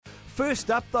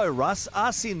First up, though, Russ,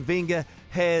 Arsene Wenger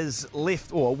has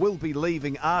left or will be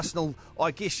leaving Arsenal. I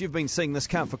guess you've been seeing this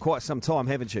come for quite some time,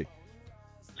 haven't you?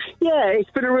 Yeah, it's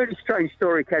been a really strange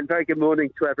story, Ken. Very good morning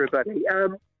to everybody.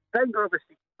 Wenger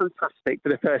obviously fantastic for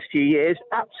the first few years,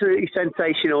 absolutely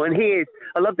sensational. And he is,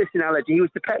 I love this analogy, he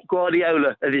was the Pep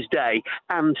Guardiola of his day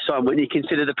and some when you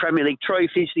consider the Premier League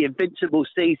trophies, the invincible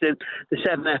season, the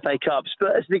 7 FA Cups.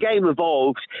 But as the game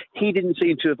evolved, he didn't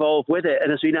seem to evolve with it.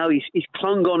 And as we know, he's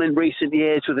clung on in recent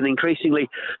years with an increasingly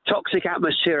toxic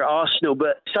atmosphere at Arsenal.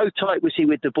 But so tight was he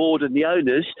with the board and the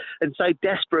owners, and so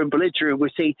desperate and belligerent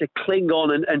was he to cling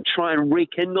on and try and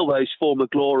rekindle those former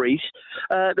glories,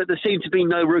 that there seemed to be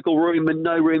no wriggle room and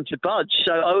no room to budge.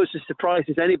 So I was as surprised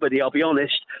as anybody, I'll be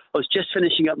honest. I was just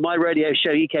finishing up my radio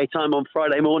show UK time on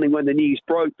Friday morning when the news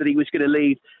broke that he was going to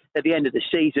leave at the end of the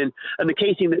season. And the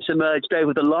key thing that's emerged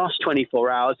over the last 24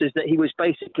 hours is that he was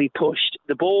basically pushed.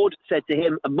 The board said to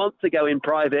him a month ago in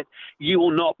private, you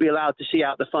will not be allowed to see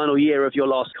out the final year of your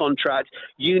last contract.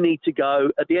 You need to go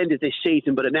at the end of this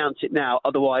season, but announce it now,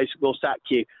 otherwise we'll sack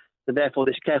you. And therefore,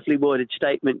 this carefully worded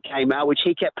statement came out, which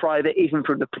he kept private, even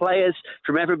from the players,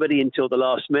 from everybody until the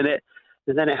last minute.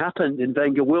 And then it happened, and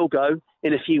Wenger will go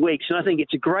in a few weeks. And I think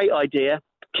it's a great idea.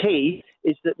 Key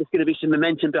is that there's going to be some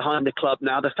momentum behind the club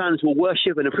now. The fans will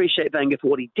worship and appreciate Wenger for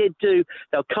what he did do.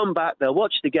 They'll come back, they'll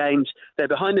watch the games. They're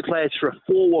behind the players for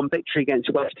a 4-1 victory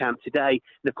against West Ham today.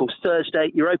 And of course,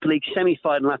 Thursday, Europa League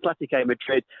semi-final, Atletico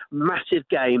Madrid. Massive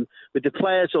game with the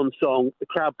players on song, the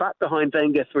crowd back behind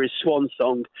Wenger for his swan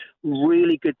song.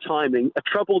 Really good timing. A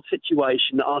troubled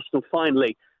situation that Arsenal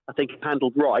finally, I think,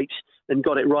 handled right and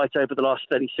got it right over the last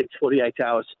 36, 48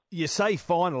 hours. You say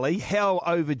finally. How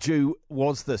overdue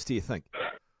was this, do you think?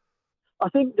 I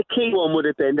think the key one would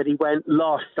have been that he went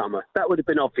last summer. That would have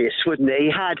been obvious, wouldn't it?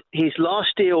 He had his last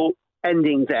deal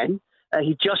ending then.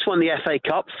 He just won the FA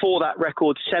Cup for that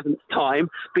record 7th time,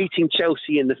 beating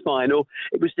Chelsea in the final.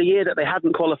 It was the year that they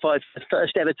hadn't qualified for the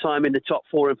first ever time in the top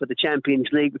 4 and for the Champions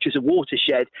League, which was a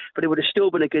watershed, but it would have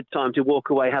still been a good time to walk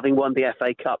away having won the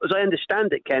FA Cup. As I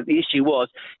understand it, Kent, the issue was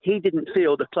he didn't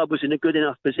feel the club was in a good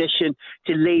enough position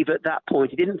to leave at that point.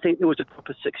 He didn't think there was a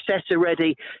proper successor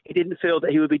ready. He didn't feel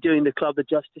that he would be doing the club the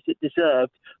justice it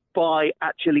deserved by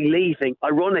actually leaving.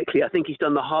 Ironically, I think he's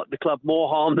done the club more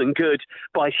harm than good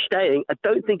by staying. I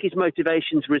don't think his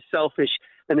motivations were as selfish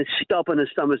and as stubborn as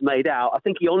some has made out. I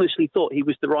think he honestly thought he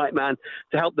was the right man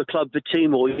to help the club for 2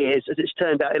 more years. As it's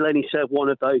turned out, he'll only serve one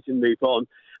of those and move on,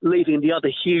 leaving the other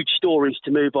huge stories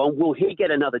to move on. Will he get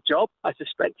another job? I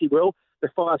suspect he will. The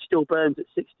fire still burns at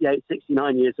 68,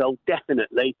 69 years old,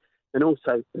 definitely. And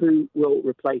also, who will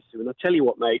replace him? And I'll tell you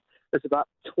what, mate, there's about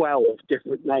 12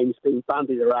 different names being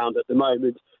bandied around at the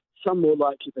moment, some more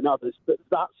likely than others. But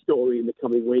that story in the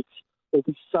coming weeks will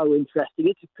be so interesting.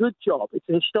 It's a good job. It's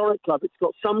a historic club. It's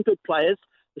got some good players.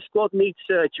 The squad needs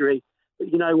surgery.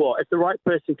 But you know what? If the right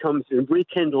person comes in and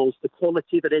rekindles the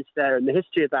quality that is there and the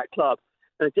history of that club,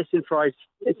 and a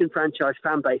disenfranchised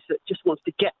fan base that just wants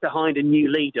to get behind a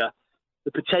new leader,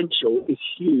 the potential is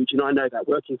huge. And I know that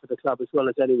working for the club as well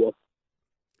as anyone.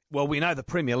 Well, we know the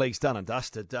Premier League's done and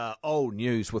dusted. Old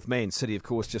news with Man City, of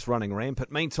course, just running rampant.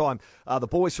 Meantime, the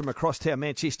boys from across town,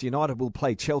 Manchester United, will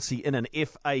play Chelsea in an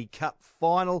FA Cup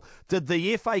final. Did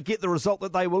the FA get the result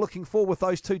that they were looking for with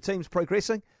those two teams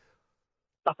progressing?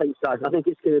 I think so. I think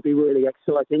it's going to be really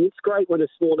exciting. It's great when a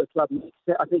smaller club makes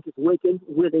it. I think it's Wigan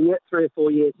winning it 3 or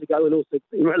 4 years ago and also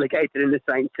being relegated in the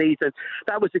same season.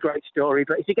 That was a great story.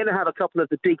 But if you're going to have a couple of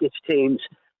the biggest teams,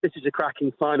 this is a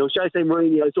cracking final. Jose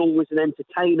Mourinho is always an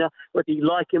entertainer. Whether you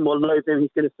like him or loathe him, he's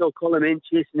going to fill column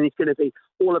inches and he's going to be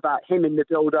all about him in the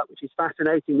build-up, which is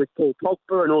fascinating with Paul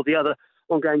Pogba and all the other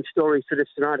ongoing stories that have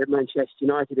surrounded Manchester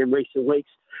United in recent weeks.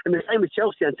 And the same with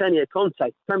Chelsea. Antonio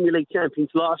Conte, Premier League champions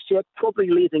last year, probably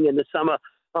leaving in the summer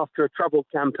after a troubled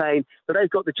campaign. But they've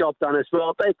got the job done as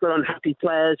well. They've got unhappy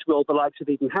players. Will the likes of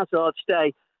Eden Hazard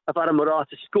stay? Alvaro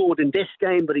Morata scored in this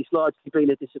game, but he's largely been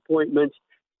a disappointment.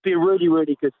 Be a really,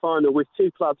 really good final with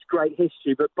two clubs, great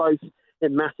history, but both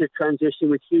in massive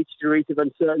transition with huge degrees of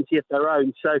uncertainty of their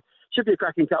own. So should be a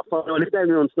cracking cup final. And if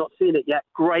anyone's not seen it yet,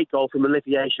 great goal from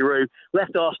Olivier Giroud.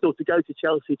 Left Arsenal to go to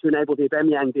Chelsea to enable the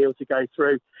Aubameyang deal to go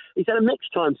through. He's had a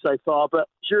mixed time so far, but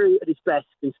Giroud at his best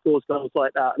can score goals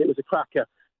like that. And it was a cracker,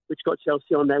 which got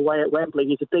Chelsea on their way at Wembley.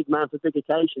 He's a big man for big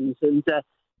occasions. And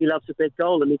he loves a big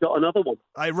goal, and he got another one.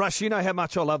 Hey, Russ, you know how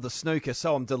much I love the snooker,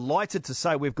 so I'm delighted to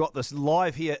say we've got this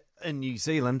live here in New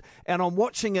Zealand, and I'm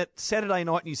watching it Saturday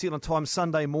night New Zealand time,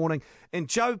 Sunday morning, and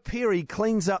Joe Perry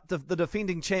cleans up the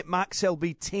defending champ Mark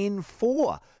Selby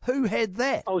 10-4. Who had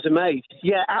that? I was amazed.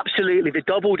 Yeah, absolutely. The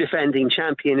double defending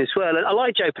champion as well. And I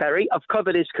like Joe Perry. I've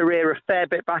covered his career a fair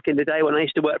bit back in the day when I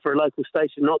used to work for a local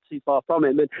station not too far from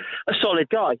him. And a solid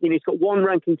guy. You know, he's got one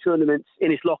ranking tournament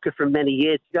in his locker from many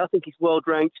years ago. I think he's world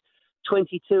ranked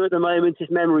 22 at the moment,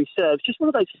 if memory serves. Just one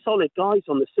of those solid guys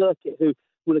on the circuit who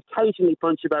will occasionally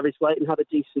punch above his weight and have a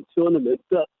decent tournament.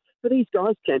 But for these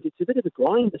guys, Kent, it's a bit of a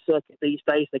grind, the circuit these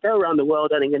days. They go around the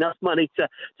world earning enough money to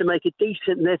make a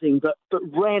decent living, but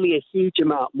rarely a huge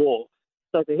amount more.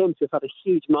 So for him to have had a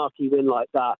huge marquee win like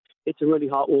that, it's a really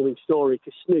heartwarming story,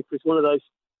 because snooker is one of those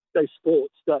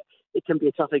sports that it can be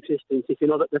a tough existence if you're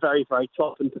not at the very, very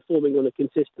top and performing on a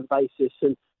consistent basis.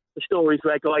 And the stories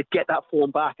where guys get that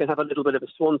form back and have a little bit of a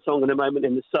swan song and a moment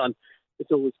in the sun,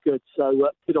 it's always good. So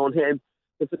good on him.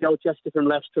 And for the old Chester from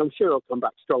Leicester, I'm sure he'll come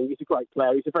back strong. He's a great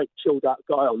player. He's a very chilled-out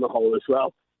guy on the whole as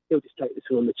well. He'll just take this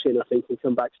one on the chin, I think, and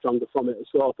come back stronger from it as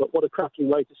well. But what a cracking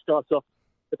way to start off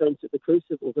events at the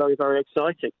Crucible. Very, very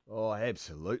exciting. Oh,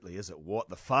 absolutely. Is it what?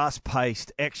 The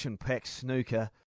fast-paced, action-packed snooker